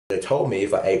They told me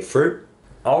if I ate fruit,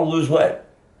 I'll lose weight.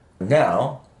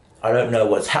 Now, I don't know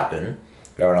what's happened,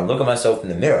 but when I look at myself in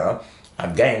the mirror,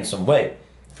 I've gained some weight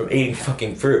from eating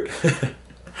fucking fruit.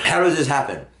 How does this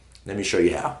happen? Let me show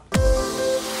you how.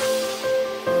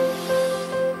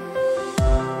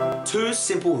 2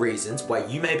 simple reasons why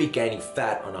you may be gaining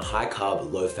fat on a high carb,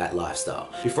 low fat lifestyle.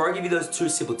 Before I give you those 2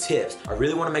 simple tips, I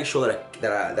really want to make sure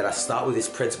that I start with this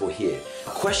principle here.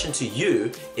 A question to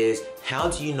you is, how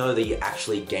do you know that you're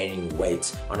actually gaining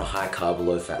weight on a high carb,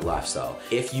 low fat lifestyle?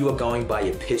 If you are going by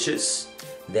your pictures,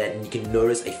 then you can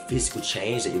notice a physical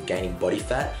change that you're gaining body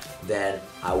fat, then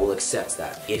I will accept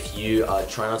that. If you are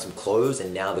trying on some clothes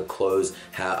and now the clothes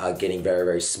are getting very,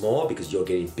 very small because you're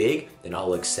getting big, then I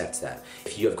will accept that.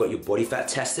 If you have got your body fat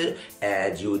tested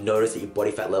and you will notice that your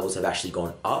body fat levels have actually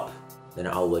gone up, then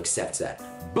I will accept that.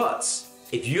 But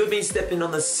if you have been stepping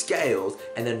on the scales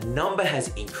and the number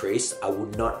has increased, I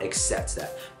will not accept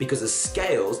that, because the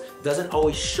scales doesn't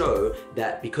always show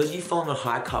that because you follow a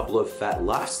high carb, low fat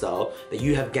lifestyle that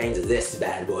you have gained this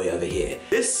bad boy over here.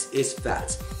 This is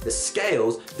fat. The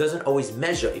scales doesn't always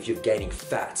measure if you're gaining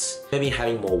fat. Maybe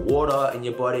having more water in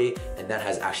your body and that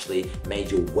has actually made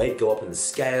your weight go up on the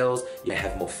scales. You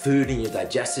have more food in your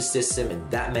digestive system and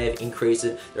that may have increased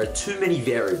it. There are too many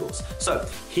variables. So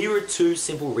here are 2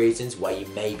 simple reasons why you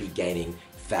may be gaining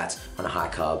fat on a high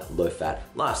carb, low fat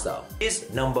lifestyle.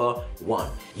 Is number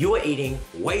 1, you are eating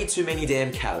way too many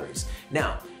damn calories.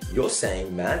 Now, you're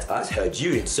saying, Matt, I've heard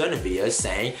you in certain videos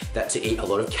saying that to eat a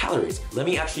lot of calories. Let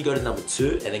me actually go to number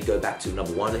 2 and then go back to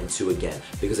number 1 and 2 again,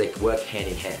 because they work hand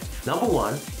in hand. Number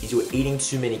 1 is you're eating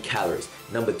too many calories.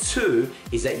 Number 2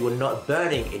 is that you are not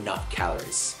burning enough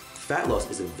calories. Fat loss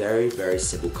is a very, very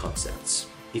simple concept.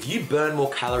 If you burn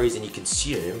more calories than you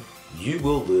consume, you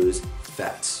will lose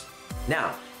fat.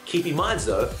 Now, keep in mind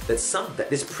though that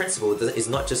this principle is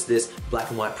not just this black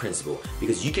and white principle,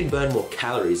 because you can burn more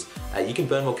calories. You can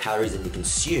burn more calories than you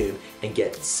consume and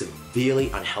get severely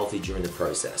unhealthy during the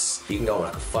process. You can go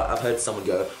on I've heard someone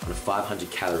go on a 500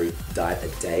 calorie diet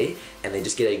a day and they're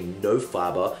just getting no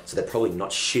fiber, so they're probably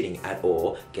not shitting at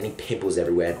all, getting pimples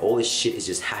everywhere, and all this shit is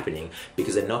just happening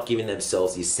because they're not giving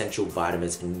themselves the essential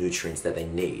vitamins and nutrients that they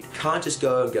need. You can't just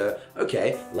go,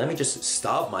 okay, let me just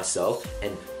starve myself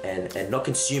and not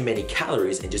consume many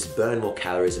calories and just burn more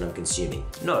calories than I'm consuming.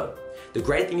 No. The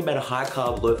great thing about a high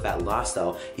carb, low fat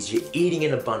lifestyle is you're eating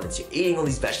in abundance. You're eating all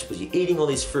these vegetables, you're eating all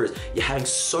these fruits, you're having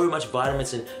so much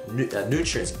vitamins and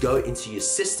nutrients go into your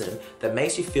system that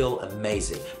makes you feel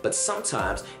amazing. But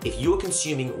sometimes, if you're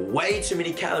consuming way too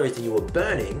many calories than you are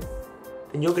burning,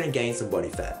 then you're gonna gain some body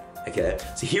fat, okay?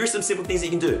 So here are some simple things that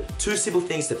you can do. 2 simple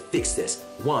things to fix this.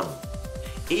 1,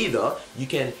 either you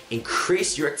can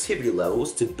increase your activity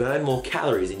levels to burn more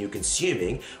calories than you're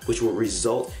consuming, which will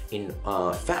result in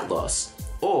fat loss,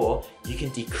 or you can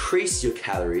decrease your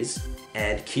calories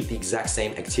and keep the exact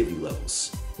same activity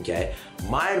levels, okay?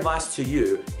 My advice to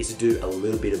you is to do a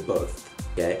little bit of both,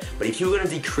 okay? But if you're gonna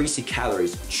decrease your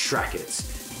calories, track it.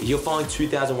 If you're following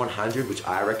 2,100, which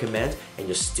I recommend, and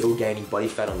you're still gaining body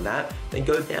fat on that, then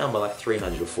go down by like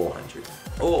 300 or 400.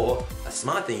 Or a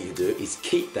smart thing you can do is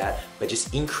keep that, but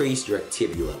just increase your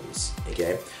activity levels,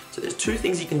 okay? So there's 2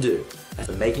 things you can do.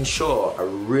 For making sure, I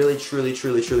really,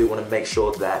 truly want to make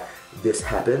sure that this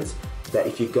happens, that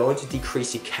if you're going to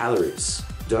decrease your calories,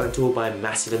 don't do it by a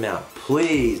massive amount.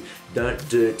 Please don't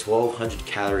do 1,200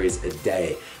 calories a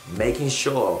day. Making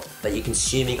sure that you're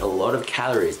consuming a lot of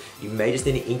calories. You may just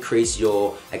need to increase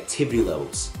your activity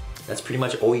levels. That's pretty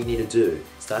much all you need to do.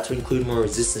 Start to include more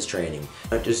resistance training.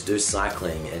 Don't just do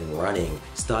cycling and running.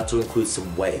 Start to include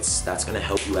some weights. That's gonna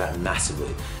help you out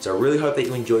massively. So I really hope that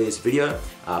you enjoy this video.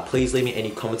 Please leave me any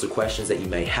comments or questions that you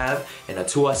may have. And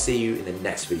until I see you in the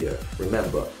next video,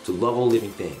 remember to love all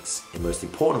living things. And most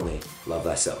importantly, love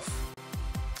thyself.